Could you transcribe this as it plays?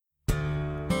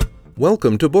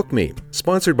Welcome to Book Me,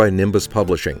 sponsored by Nimbus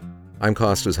Publishing. I'm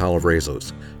Costas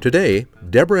Halavrazos. Today,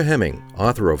 Deborah Hemming,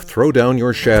 author of Throw Down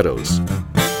Your Shadows.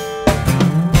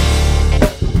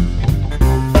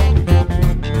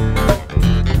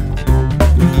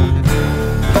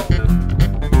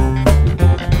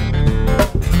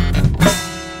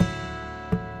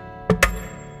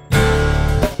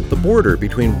 The border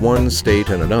between one state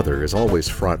and another is always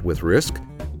fraught with risk.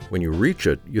 When you reach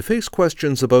it, you face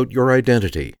questions about your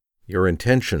identity, your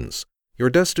intentions, your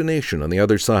destination on the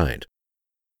other side.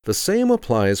 The same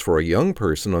applies for a young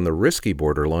person on the risky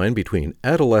borderline between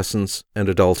adolescence and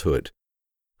adulthood.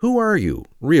 Who are you,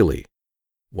 really?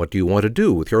 What do you want to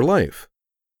do with your life?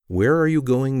 Where are you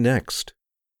going next?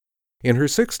 In her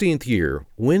 16th year,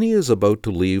 Winnie is about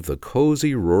to leave the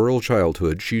cozy rural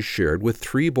childhood she shared with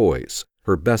 3 boys,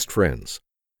 her best friends.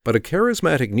 But a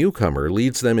charismatic newcomer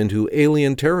leads them into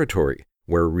alien territory,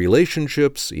 where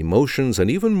relationships, emotions, and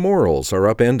even morals are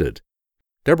upended.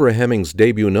 Deborah Hemming's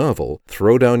debut novel,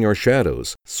 Throw Down Your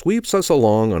Shadows, sweeps us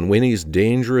along on Winnie's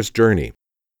dangerous journey.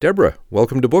 Deborah,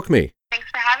 welcome to Book Me. Thanks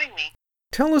for having me.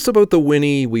 Tell us about the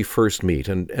Winnie we first meet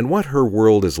and what her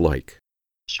world is like.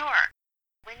 Sure.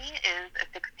 Winnie is a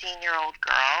 16-year-old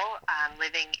girl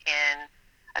living in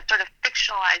a sort of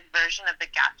fictionalized version of the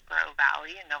Gaspereau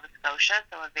Valley in Nova Scotia,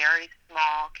 so a very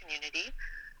small community.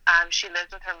 She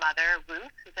lives with her mother,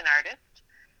 Ruth, who's an artist,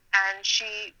 and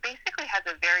she basically has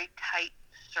a very tight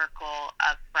circle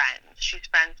of friends. She's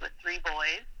friends with 3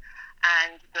 boys,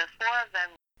 and the 4 of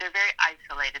them, they're very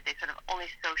isolated. They sort of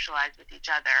only socialize with each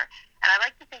other. And I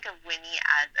like to think of Winnie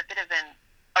as a bit of an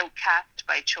outcast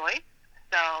by choice.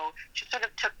 So she sort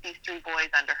of took these 3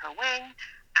 boys under her wing,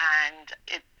 and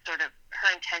it's sort of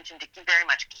her intention to very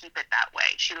much keep it that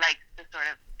way. She likes to sort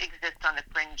of exist on the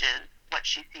fringes, what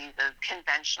she sees as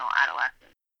conventional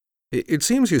adolescence. It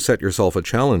seems you set yourself a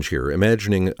challenge here,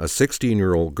 imagining a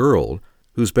 16-year-old girl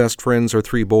whose best friends are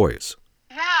 3 boys.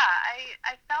 Yeah,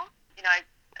 I felt, I've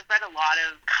read a lot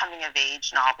of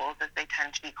coming-of-age novels, as they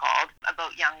tend to be called,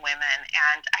 about young women,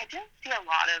 and I didn't see a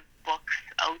lot of books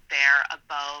out there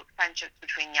about friendships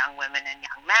between young women and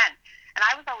young men. And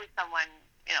I was always someone,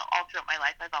 all throughout my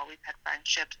life, I've always had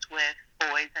friendships with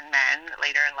boys and men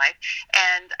later in life.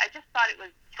 And I just thought it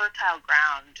was fertile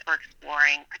ground for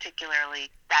exploring,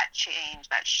 particularly that change,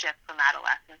 that shift from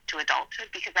adolescence to adulthood,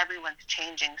 because everyone's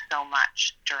changing so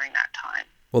much during that time.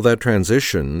 Well, that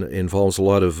transition involves a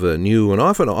lot of new and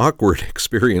often awkward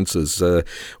experiences,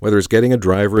 whether it's getting a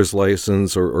driver's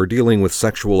license or dealing with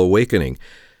sexual awakening.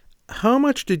 How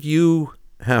much did you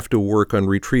have to work on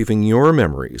retrieving your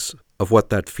memories of what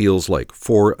that feels like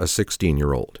for a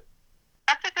 16-year-old?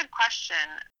 That's a good question.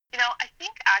 I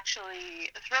think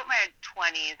actually throughout my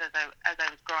 20s as I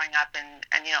was growing up, and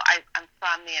I'm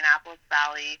from the Annapolis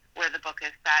Valley where the book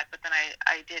is set, but then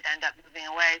I did end up moving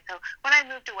away. So when I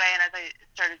moved away and as I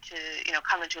started to,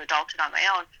 come into adulthood on my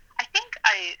own, I think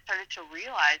I started to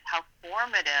realize how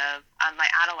formative my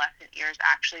adolescent years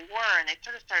actually were, and they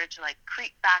sort of started to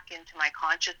creep back into my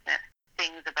consciousness,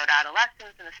 things about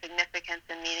adolescence and the significance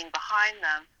and meaning behind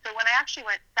them. So when I actually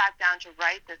sat down to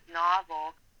write this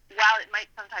novel, while it might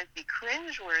sometimes be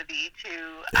cringeworthy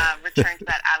to return to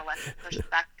that adolescent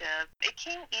perspective, it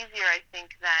came easier, I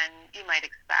think, than you might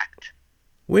expect.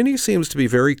 Winnie seems to be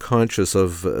very conscious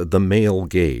of the male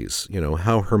gaze,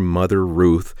 how her mother,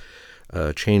 Ruth,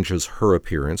 changes her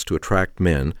appearance to attract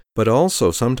men, but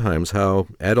also sometimes how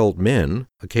adult men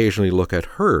occasionally look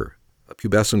at her, a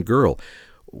pubescent girl.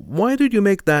 Why did you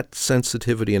make that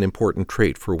sensitivity an important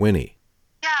trait for Winnie?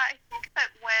 Yeah, I think that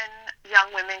when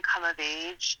young women come of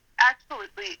age,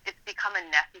 absolutely, it's become a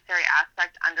necessary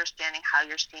aspect, understanding how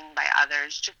you're seen by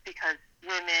others, just because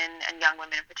women and young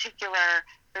women in particular,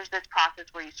 there's this process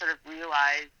where you sort of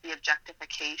realize the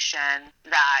objectification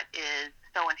that is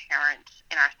so inherent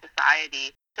in our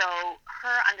society. So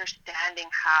her understanding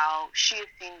how she is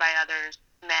seen by others,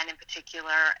 men in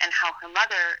particular, and how her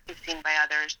mother is seen by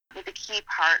others was a key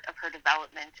part of her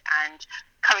development and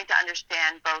coming to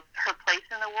understand both her place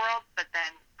in the world, but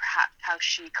then perhaps how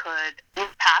she could move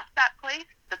past that place,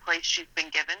 the place she's been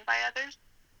given by others.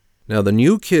 Now, the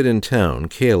new kid in town,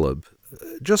 Caleb,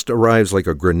 just arrives like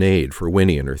a grenade for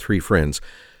Winnie and her 3 friends.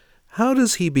 How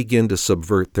does he begin to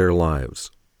subvert their lives?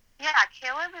 Yeah,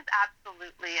 Caleb is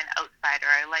absolutely an outsider.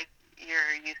 I like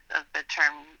your use of the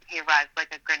term, he arrives like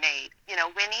a grenade.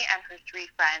 Winnie and her 3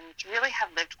 friends really have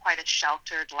lived quite a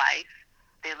sheltered life.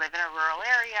 They live in a rural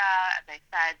area. As I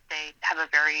said, they have a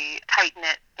very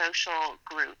tight-knit social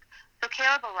group. So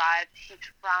Caleb arrives. He's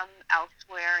from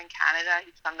elsewhere in Canada.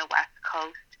 He's from the West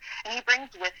Coast. And he brings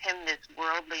with him this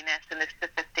worldliness and this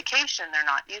sophistication they're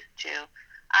not used to.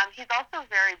 He's also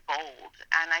very bold,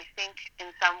 and I think in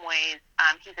some ways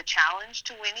he's a challenge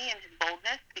to Winnie in his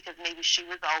boldness because maybe she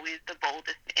was always the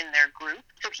boldest in their group.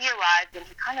 So he arrives and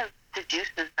he kind of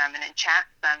seduces them and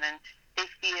enchants them, and they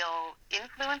feel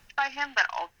influenced by him, but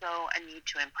also a need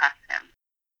to impress him.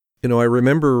 You know, I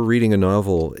remember reading a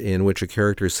novel in which a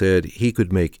character said he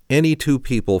could make any two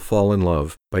people fall in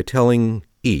love by telling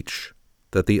each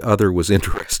that the other was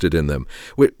interested in them,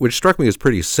 which struck me as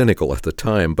pretty cynical at the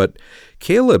time. But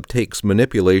Caleb takes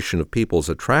manipulation of people's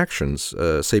attractions,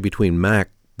 say between Mac,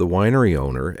 the winery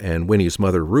owner, and Winnie's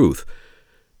mother, Ruth,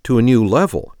 to a new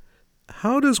level.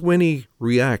 How does Winnie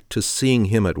react to seeing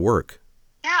him at work?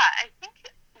 Yeah, I think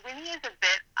Winnie is a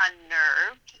bit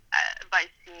unnerved by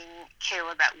seeing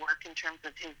Caleb at work in terms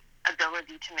of his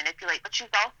ability to manipulate, but she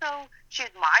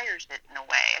admires it in a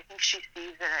way. I think she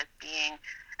sees it as being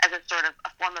as a sort of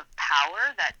a form of power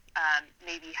that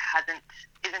maybe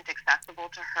isn't accessible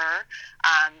to her,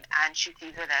 and she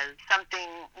sees it as something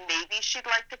maybe she'd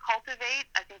like to cultivate.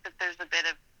 I think that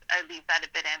I leave that a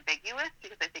bit ambiguous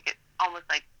because I think it's almost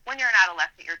like when you're an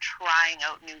adolescent, you're trying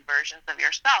out new versions of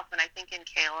yourself, and I think in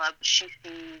Caleb, she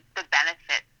sees the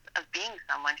benefits of being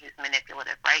someone who's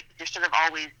manipulative, right? Because you're sort of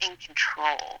always in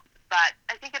control. But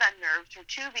I think it unnerves her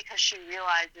too because she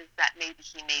realizes that maybe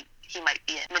he might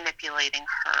be manipulating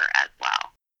her as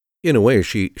well. In a way,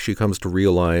 she comes to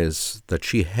realize that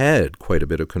she had quite a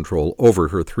bit of control over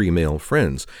her three male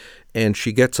friends, and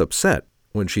she gets upset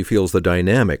when she feels the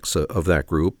dynamics of that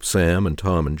group, Sam and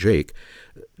Tom and Jake,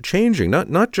 changing,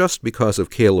 not just because of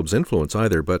Caleb's influence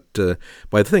either, but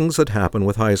by things that happen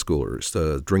with high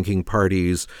schoolers, drinking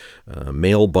parties,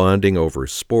 male bonding over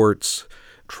sports,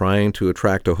 trying to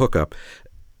attract a hookup.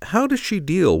 How does she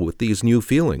deal with these new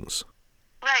feelings?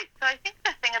 Right. So I think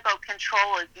the thing about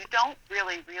control is you don't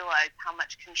really realize how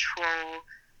much control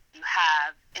you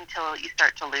have until you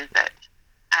start to lose it.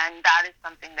 And that is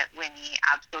something that Winnie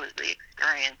absolutely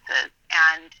experiences.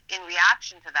 And in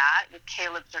reaction to that, with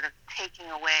Caleb sort of taking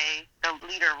away the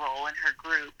leader role in her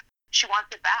group, she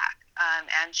wants it back.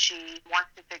 And she wants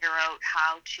to figure out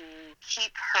how to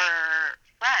keep her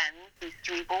friends, these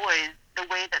three boys, the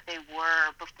way that they were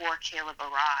before Caleb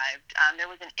arrived. There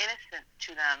was an innocence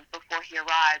to them before he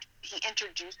arrived. He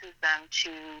introduces them to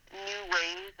new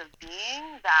ways of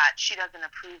being that she doesn't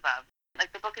approve of.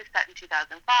 Like, the book is set in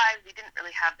 2005. We didn't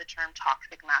really have the term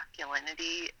toxic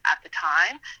masculinity at the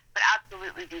time, but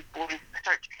absolutely these boys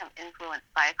start to become influenced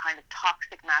by a kind of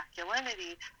toxic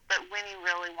masculinity that Winnie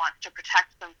really wants to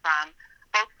protect them from,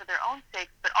 both for their own sake,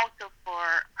 but also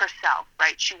for herself,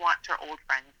 right? She wants her old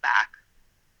friends back.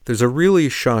 There's a really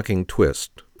shocking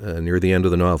twist near the end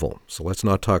of the novel, so let's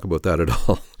not talk about that at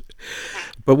all.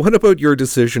 But what about your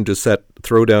decision to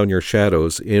Throw Down Your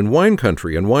Shadows in wine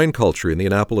country and wine culture in the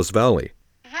Annapolis Valley?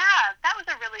 Yeah, that was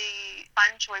a really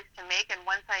fun choice to make, and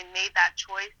once I made that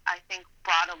choice, I think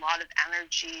brought a lot of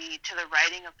energy to the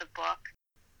writing of the book.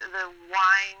 The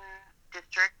wine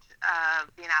district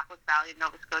of the Annapolis Valley of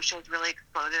Nova Scotia has really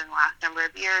exploded in the last number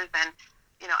of years, and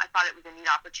I thought it was a neat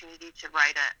opportunity to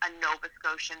write a Nova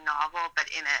Scotian novel, but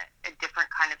in a different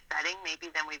kind of setting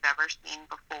maybe than we've ever seen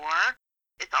before.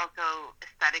 It's also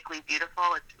aesthetically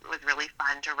beautiful. It was really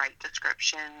fun to write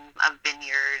descriptions of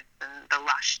vineyards and the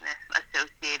lushness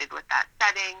associated with that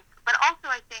setting. But also,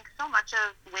 I think so much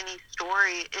of Winnie's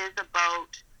story is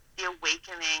about the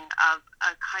awakening of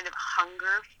a kind of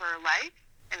hunger for life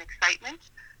and excitement.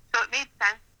 So it made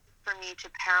sense for me to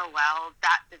parallel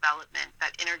that development,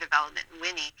 that inner development in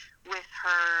Winnie, with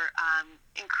her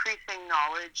increasing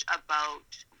knowledge about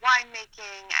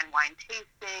winemaking and wine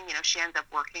tasting. She ends up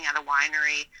working at a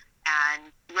winery,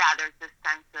 and there's this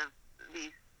sense of these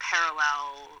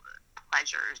parallel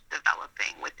pleasures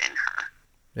developing within her.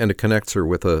 And it connects her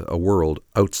with a world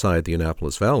outside the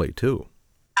Annapolis Valley, too.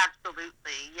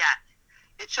 Absolutely, yes.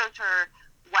 It shows her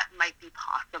what might be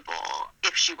possible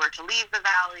if she were to leave the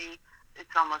valley.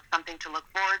 It's almost something to look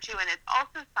forward to, and it's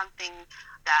also something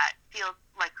that feels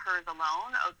like hers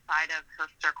alone outside of her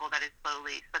circle that is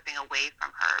slowly slipping away from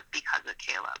her because of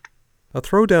Caleb.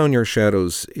 Throw Down Your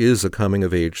Shadows is a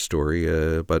coming-of-age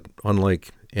story, but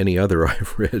unlike any other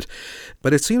I've read.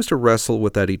 But it seems to wrestle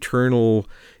with that eternal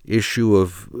issue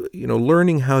of,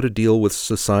 learning how to deal with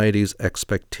society's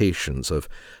expectations of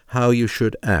how you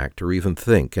should act or even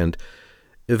think, and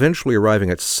eventually arriving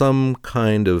at some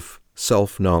kind of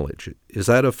self-knowledge. Is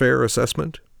that a fair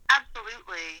assessment?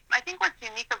 Absolutely. I think what's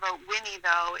unique about Winnie,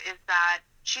 though, is that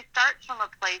she starts from a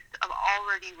place of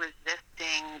already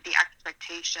resisting the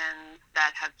expectations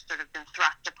that have sort of been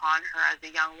thrust upon her as a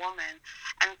young woman.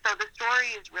 And so the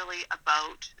story is really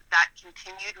about that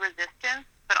continued resistance,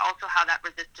 but also how that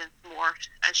resistance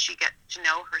morphs as she gets to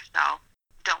know herself.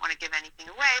 don't want to give anything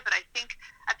away, but I think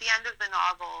at the end of the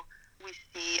novel, we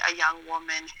see a young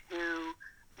woman who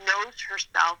knows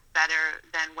herself better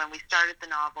than when we started the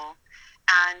novel,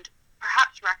 and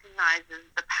perhaps recognizes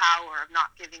the power of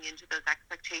not giving into those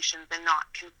expectations and not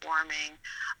conforming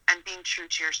and being true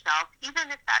to yourself, even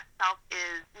if that self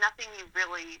is nothing you've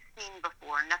really seen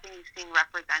before, nothing you've seen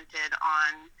represented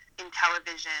in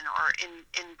television or in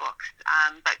books,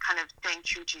 but kind of staying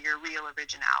true to your real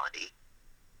originality.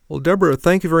 Well, Deborah,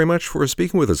 thank you very much for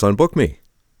speaking with us on Book Me.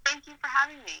 Thank you for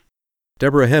having me.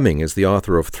 Deborah Hemming is the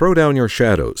author of Throw Down Your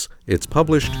Shadows. It's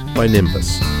published by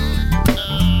Nimbus.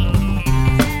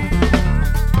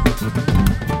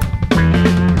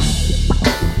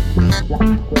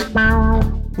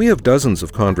 We have dozens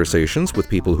of conversations with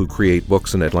people who create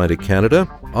books in Atlantic Canada,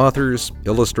 authors,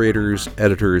 illustrators,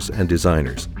 editors, and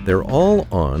designers. They're all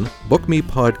on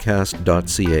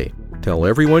bookmepodcast.ca. Tell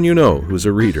everyone you know who's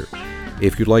a reader.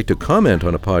 If you'd like to comment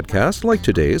on a podcast like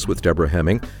today's with Deborah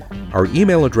Hemming, our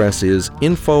email address is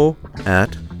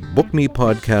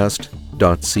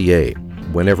info@bookmepodcast.ca.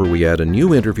 Whenever we add a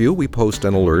new interview, we post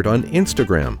an alert on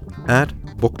Instagram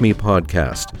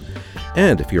 @bookmepodcast.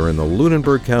 And if you're in the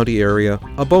Lunenburg County area,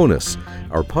 a bonus.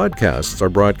 Our podcasts are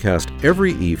broadcast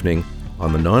every evening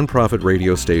on the nonprofit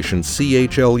radio station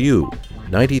CHLU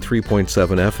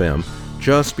 93.7 FM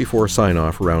just before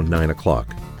sign-off around 9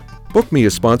 o'clock. Book Me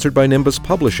is sponsored by Nimbus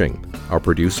Publishing. Our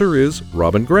producer is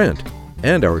Robin Grant.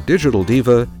 And our digital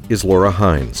diva is Laura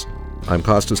Hines. I'm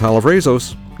Costas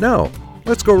Halavrezos. Now,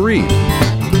 let's go read.